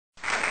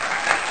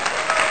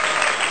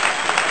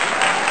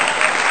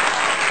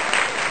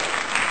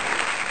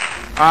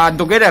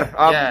Together.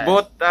 Yeah.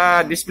 Both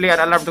display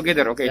and alarm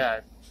together. Okay. Yeah.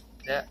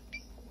 The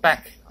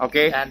back.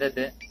 Okay. And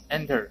the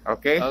enter.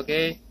 Okay.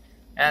 Okay.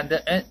 And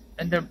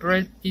the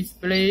press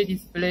display.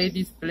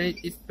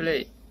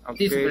 Okay.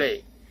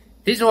 Display.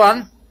 This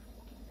one.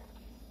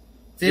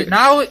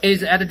 Now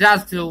is at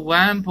just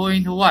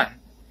 1.1.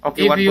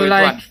 Okay. If you 1.1.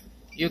 like,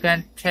 you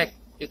can check.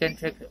 You can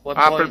check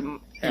 1.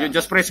 You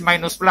just press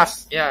minus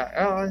plus. Yeah.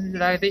 Oh,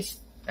 like this.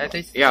 Like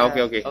this. Yeah.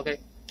 Okay. Okay. Okay.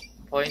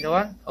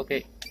 0.1.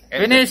 Okay.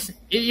 Enter. Finish.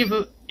 If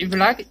you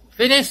like,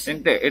 finish.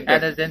 Enter.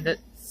 And then the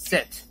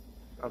set.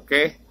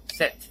 Okay.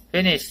 Set.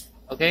 Finish.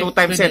 Okay. 2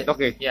 times finish. set.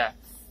 Okay. Yeah.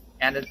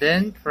 And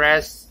then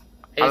press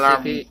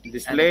Alarm ACP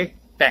display.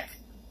 back.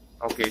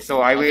 Okay. So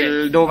I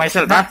will do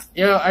myself. Huh?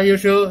 Yeah. Are you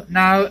sure?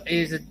 Now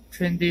is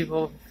 20.0.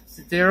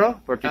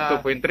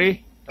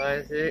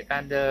 42.3.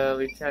 And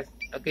we test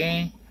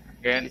again.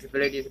 Again.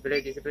 Display.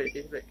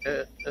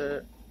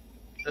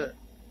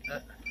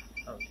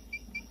 Oh.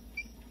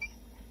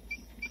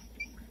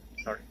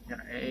 Sorry.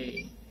 Yeah.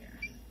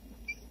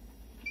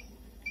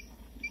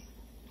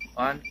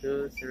 1,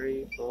 2,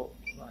 3, 4,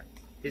 5.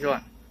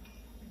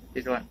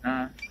 This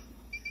one.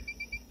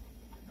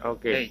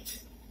 Okay.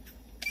 8.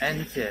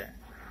 Enter.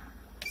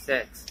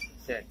 Set.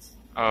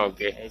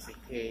 Okay.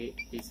 ACK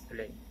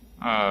display.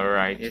 All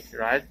right. It's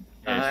right.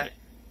 Yes.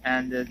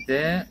 And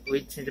then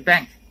we change the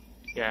bank.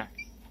 Yeah.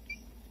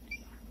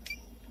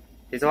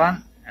 This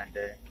one and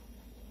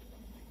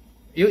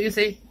you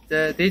see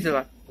this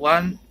one.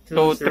 1, 2,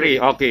 2, 3.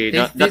 Okay.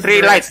 The This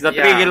 3 lights. The 3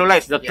 yeah. yellow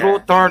lights. The Yeah. true,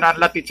 turn, and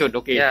latitude.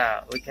 Okay.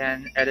 Yeah, we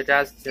can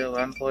adjust to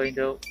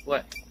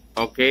 1.1.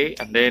 Okay.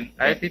 And then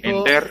Right,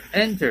 people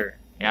enter.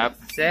 Yep.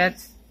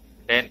 Set.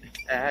 Then.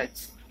 And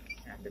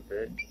the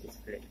bird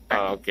display.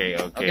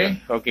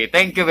 Okay.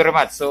 Thank you very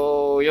much.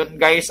 So, yun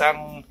guys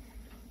ang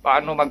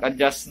paano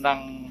mag-adjust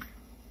ng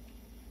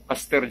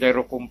master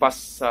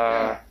gyrocompass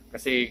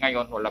kasi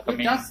ngayon wala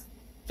kaming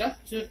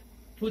Just to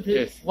put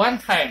it one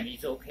time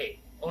is okay.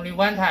 Only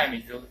one time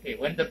is okay.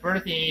 When the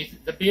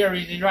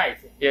bearing is right.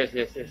 Yes.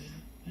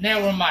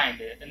 Never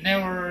mind.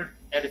 Never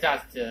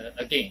adjust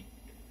again.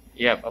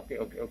 Yeah, okay.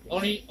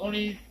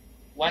 Only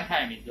one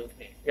time is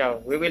okay.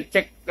 Yeah, we will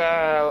check.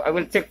 I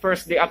will check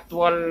first the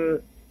actual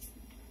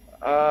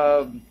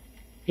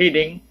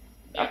heading,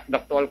 the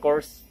actual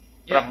course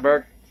from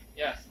birth.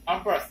 Yes,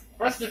 on birth.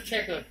 First to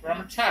check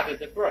from chart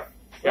the birth.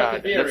 Yeah,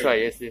 the bearing. that's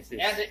right. Yes.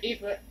 And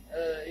if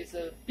it's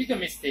a big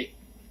mistake,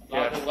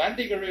 about 1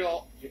 degree,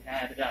 you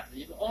can adjust.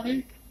 If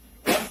only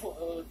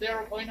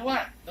 0.1,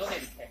 no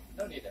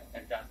need to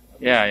adjust.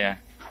 Okay? Yeah.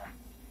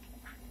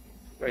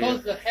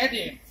 Because the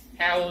heading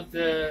have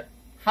the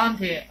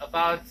hunting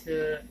about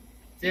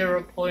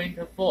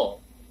 0.4.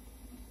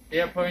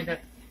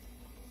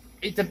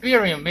 It's a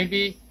bearing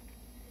maybe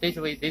this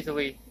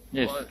way.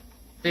 Yes. Or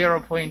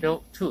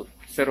 0.2.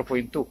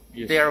 0.2.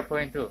 Yes.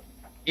 0.2.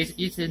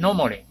 It's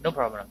normally no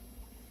problem.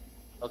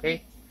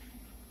 Okay.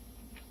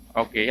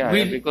 Okay. Yeah.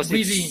 Because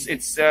it's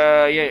it's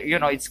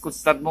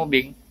constant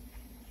moving.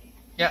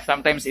 Yeah.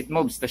 Sometimes it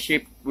moves. The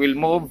ship will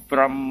move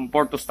from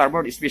port to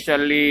starboard,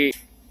 especially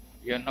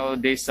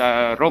these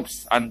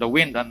ropes and the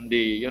wind and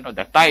the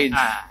tides.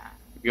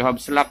 You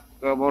have slack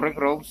mooring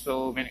ropes,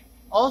 so many.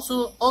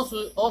 Also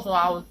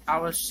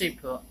our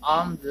ship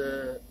on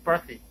the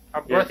berthing.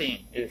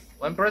 Yes.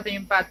 When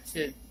berthing, but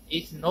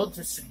it's not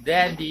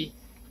steady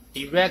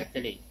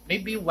directly.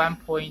 Maybe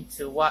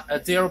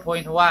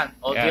 0.1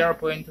 or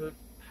 0.2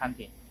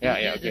 hunting.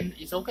 Yeah. Okay.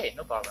 It's okay,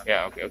 no problem.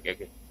 Yeah.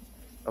 Okay.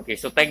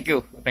 So thank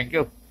you.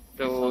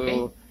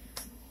 So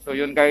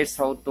yun guys,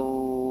 how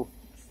to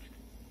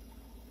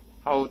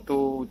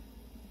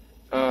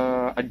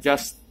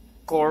adjust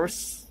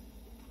course.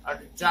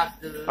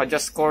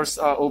 Adjust course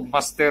of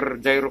master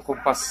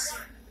gyrocompass.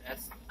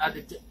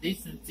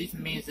 This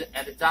means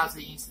adjust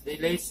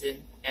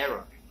installation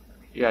error.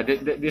 Yeah,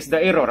 this the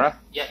error, huh?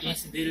 Yeah,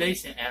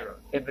 installation error.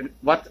 And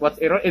what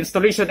error?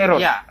 Installation error.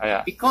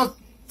 Yeah. Because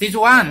this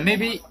one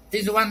maybe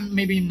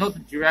not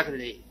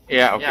directly.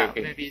 Yeah.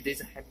 Okay. Maybe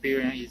this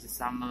bearing is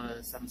some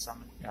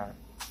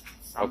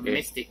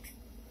mistake.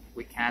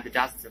 We can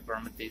adjust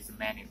from this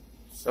menu.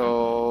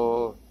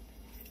 So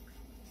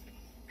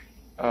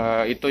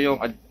ito yung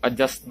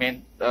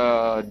adjustment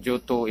due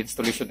to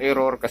installation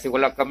error kasi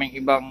wala kaming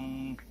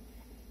ibang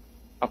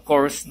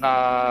course.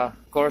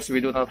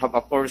 We do not have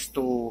a course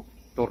to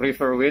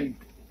refer with.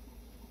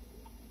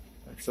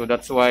 So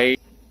that's why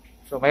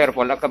mahirap,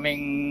 wala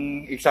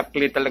kaming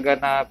exactly talaga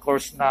na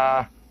course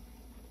na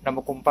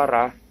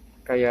makumpara,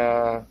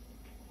 kaya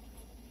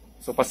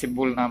so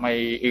possible na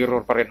may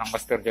error pa rin ang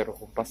master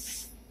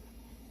gyrocompass.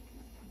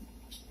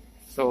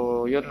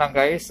 So yun lang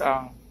guys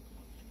ang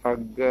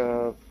pag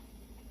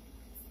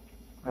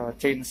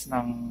change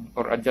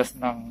or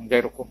adjust ng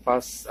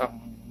gyrocompass.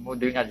 Ang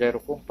model niya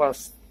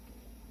gyrocompass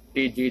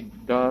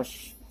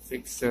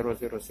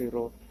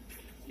TG-6000.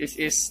 This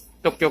is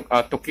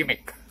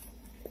Tokimic.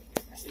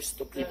 This is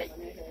Tokimic.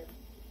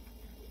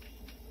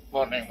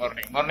 Morning,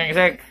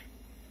 Sek.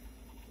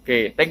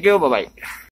 Okay, thank you. Bye-bye.